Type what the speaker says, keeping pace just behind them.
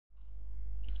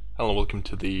Hello, welcome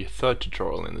to the third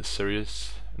tutorial in this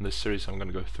series. In this series I'm going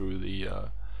to go through the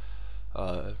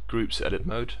groups edit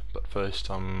mode, but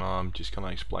first I'm just going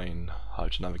to explain how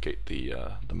to navigate the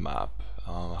map,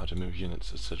 how to move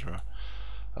units, etc.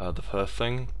 The first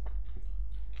thing,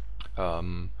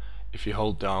 if you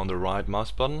hold down the right mouse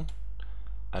button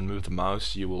and move the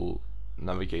mouse, you will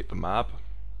navigate the map.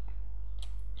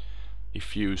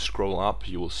 If you scroll up,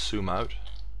 you will zoom out,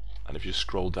 and if you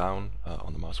scroll down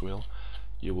on the mouse wheel,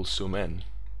 you will zoom in.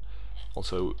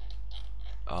 Also,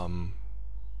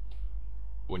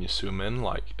 when you zoom in,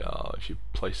 like if you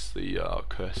place the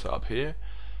cursor up here,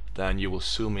 then you will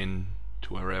zoom in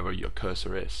to wherever your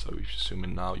cursor is. So if you zoom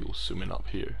in now, you will zoom in up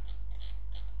here.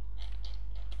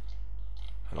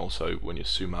 And also when you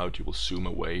zoom out, you will zoom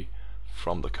away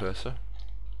from the cursor.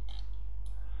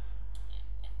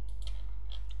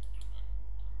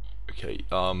 Okay,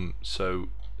 so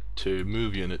to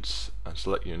move units and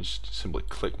select units, simply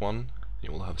click one,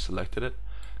 you will have selected it,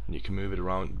 and you can move it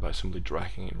around by simply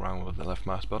dragging it around with the left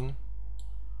mouse button.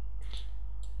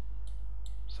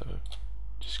 So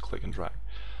just click and drag.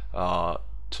 To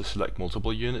select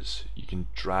multiple units, you can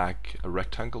drag a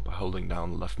rectangle by holding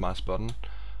down the left mouse button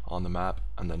on the map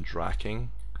and then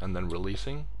dragging and then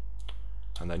releasing,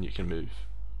 and then you can move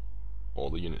all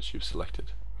the units you've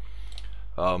selected.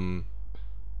 To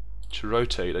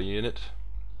rotate a unit,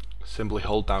 simply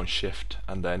hold down shift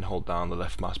and then hold down the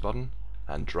left mouse button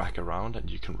and drag around, and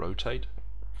you can rotate.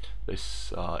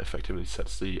 This effectively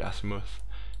sets the azimuth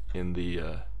in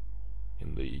the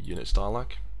units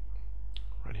dialog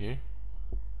right here.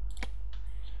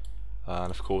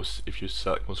 And of course, if you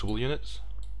select multiple units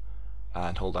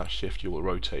and hold down shift, you will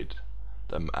rotate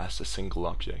them as a single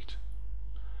object.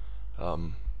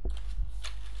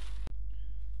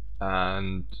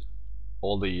 And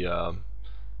all the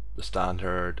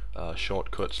standard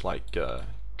shortcuts like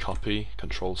copy,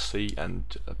 Control C,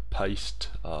 and paste,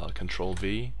 Control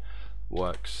V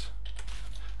works,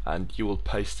 and you will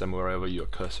paste them wherever your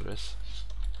cursor is.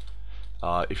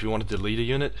 If you want to delete a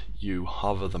unit, you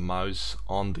hover the mouse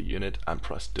on the unit and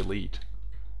press delete.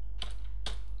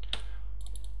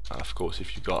 And of course,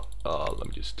 if you've got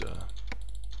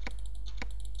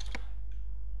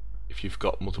if you've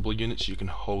got multiple units, you can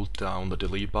hold down the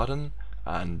delete button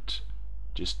and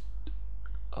just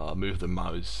move the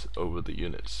mouse over the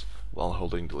units while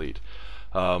holding delete.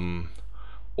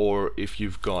 Or if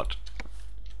you've got,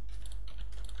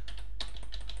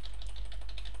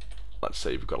 let's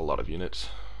say you've got a lot of units,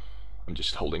 I'm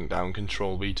just holding down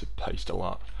Control V to paste a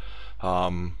lot.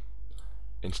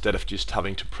 Instead of just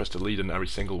having to press delete on every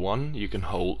single one, you can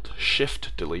hold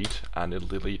Shift Delete and it'll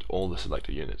delete all the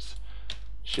selected units.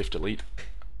 Shift Delete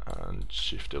and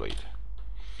Shift Delete.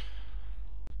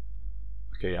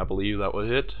 Okay, I believe that was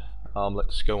it.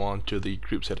 Let's go on to the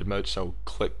groups edit mode. So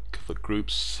click the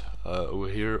groups over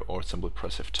here, or simply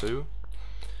press F2,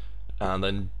 and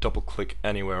then double click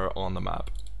anywhere on the map,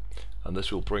 and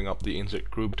this will bring up the insert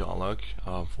group dialog,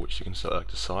 of which you can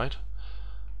select a side.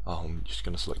 I'm just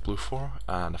going to select Blue 4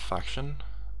 and a faction,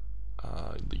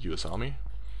 the US Army,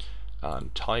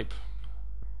 and type.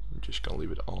 I'm just going to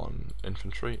leave it on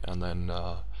infantry, and then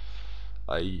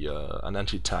an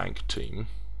anti-tank team.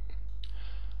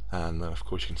 And then of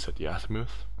course you can set the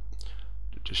azimuth.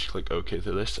 Just click OK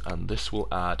to this, and this will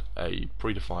add a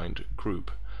predefined group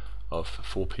of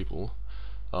 4 people.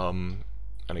 And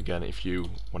again, if you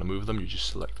want to move them, you just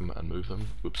select them and move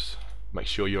them. Oops. Make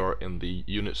sure you're in the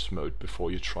units mode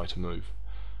before you try to move.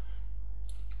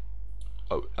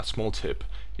 Oh, a small tip: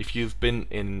 if you've been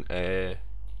in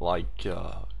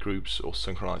groups or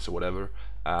synchronized or whatever,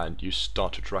 and you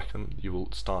start to drag them, you will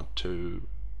start to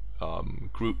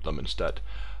group them instead.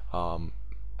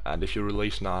 And if you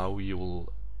release now, you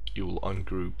will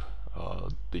ungroup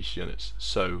these units.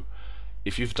 So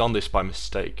if you've done this by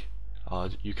mistake,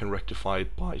 you can rectify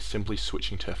it by simply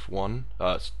switching to F1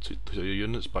 to your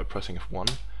units by pressing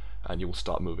F1, and you will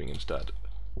start moving instead.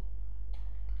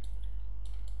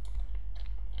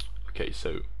 Okay,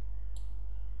 so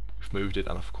we've moved it,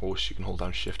 and of course you can hold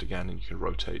down shift again and you can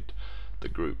rotate the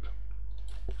group.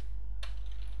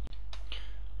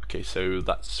 Okay, so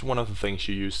that's one of the things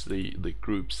you use the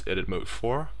groups edit mode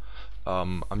for.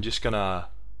 I'm just gonna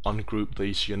ungroup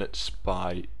these units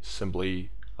by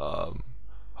simply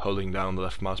holding down the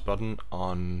left mouse button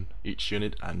on each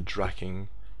unit and dragging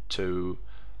to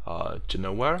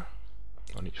nowhere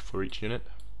for each unit.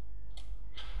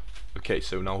 Okay,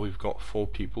 so now we've got 4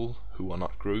 people who are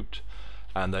not grouped,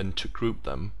 and then to group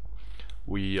them,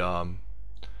 we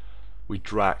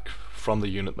drag from the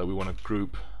unit that we want to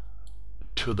group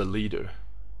to the leader.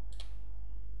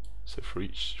 So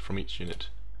from each unit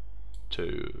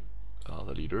to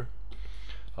the leader.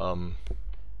 And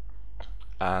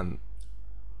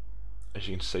as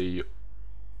you can see,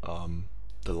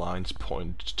 the lines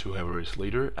point to whoever is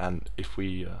leader, and if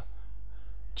we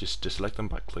just deselect them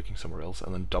by clicking somewhere else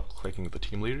and then double clicking the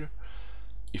team leader,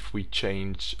 if we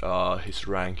change his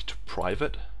rank to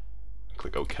private and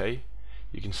click OK,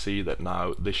 you can see that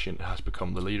now this unit has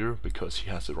become the leader because he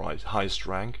has the highest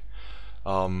rank.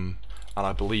 And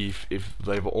I believe if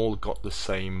they've all got the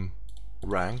same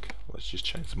rank, let's just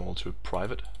change them all to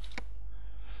private,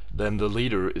 then the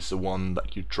leader is the one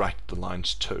that you drag the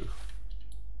lines to.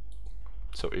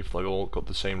 So if they've all got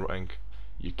the same rank,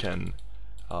 you can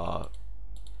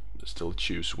still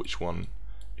choose which one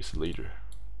is the leader.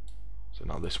 So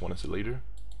now this one is the leader,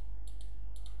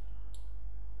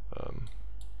 and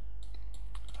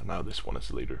now this one is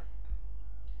the leader.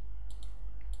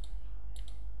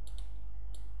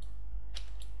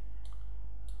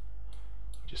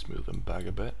 Just move them back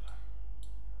a bit.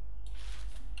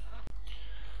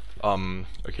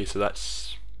 Okay, so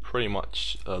that's pretty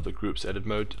much the group's edit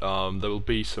mode. There will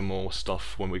be some more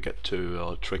stuff when we get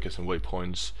to triggers and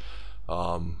waypoints,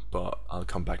 but I'll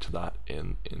come back to that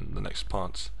in the next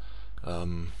parts.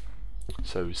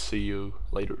 So see you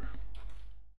later.